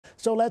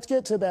So let's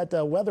get to that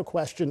weather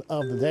question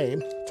of the day.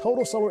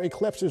 Total solar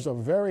eclipses are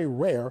very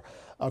rare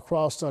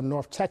across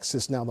North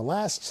Texas. Now, the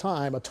last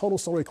time a total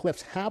solar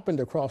eclipse happened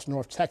across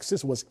North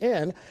Texas was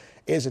in,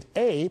 is it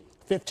A,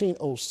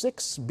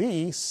 1506,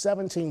 B,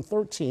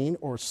 1713,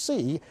 or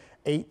C,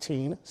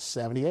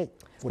 1878?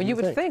 Well, you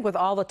would think with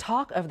all the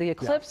talk of the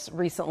eclipse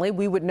recently,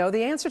 we would know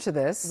the answer to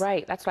this.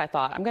 Right, that's what I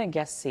thought. I'm going to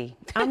guess C.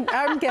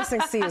 I'm guessing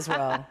C as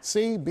well.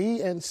 C,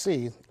 B, and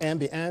C. And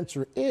the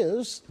answer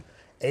is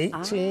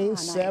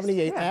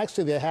 1878. Nice.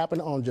 Actually, that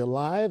happened on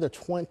July the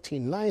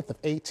 29th of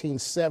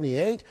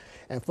 1878.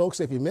 And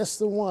folks, if you missed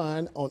the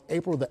one on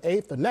April the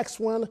 8th, the next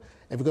one,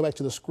 if you go back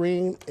to the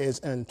screen, is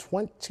in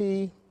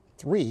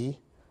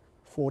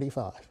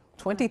 2345.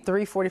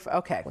 2345.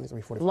 Okay.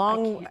 2345.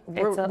 Long.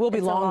 We'll be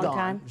long gone.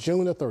 Time.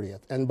 June the 30th.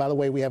 And by the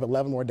way, we have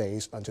 11 more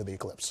days until the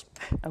eclipse.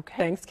 Okay.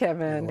 Thanks,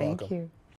 Kevin. You're welcome. Thank you.